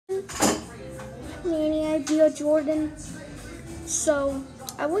any idea, Jordan? So,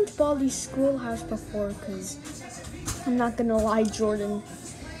 I went to Baldi's schoolhouse before, because I'm not gonna lie, Jordan.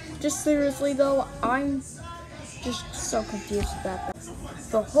 Just seriously though, I'm just so confused about that.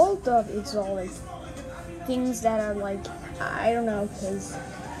 The holdup is all like things that are like, I don't know, because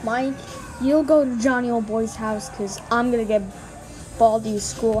Mike, you'll go to Johnny Old Boy's house, because I'm gonna get Baldi's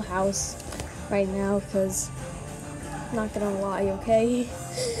schoolhouse right now, because I'm not gonna lie, okay?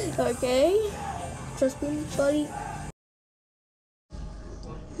 Okay? Trust me, buddy.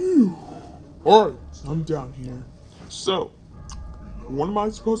 Alright, I'm down here. So, what am I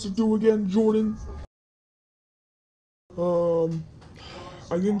supposed to do again, Jordan?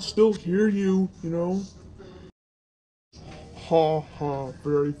 I can still hear you, you know? Ha ha,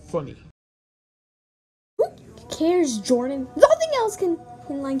 very funny. Who cares, Jordan? Nothing else can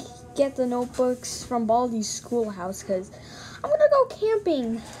like get the notebooks from Baldi's schoolhouse, because I'm gonna go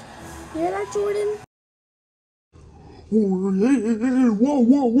camping. You hear that, Jordan? Oh, hey, whoa,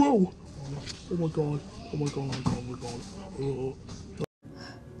 whoa, whoa! Oh my god, oh my god, oh my god, oh my god.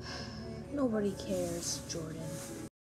 Nobody cares, Jordan.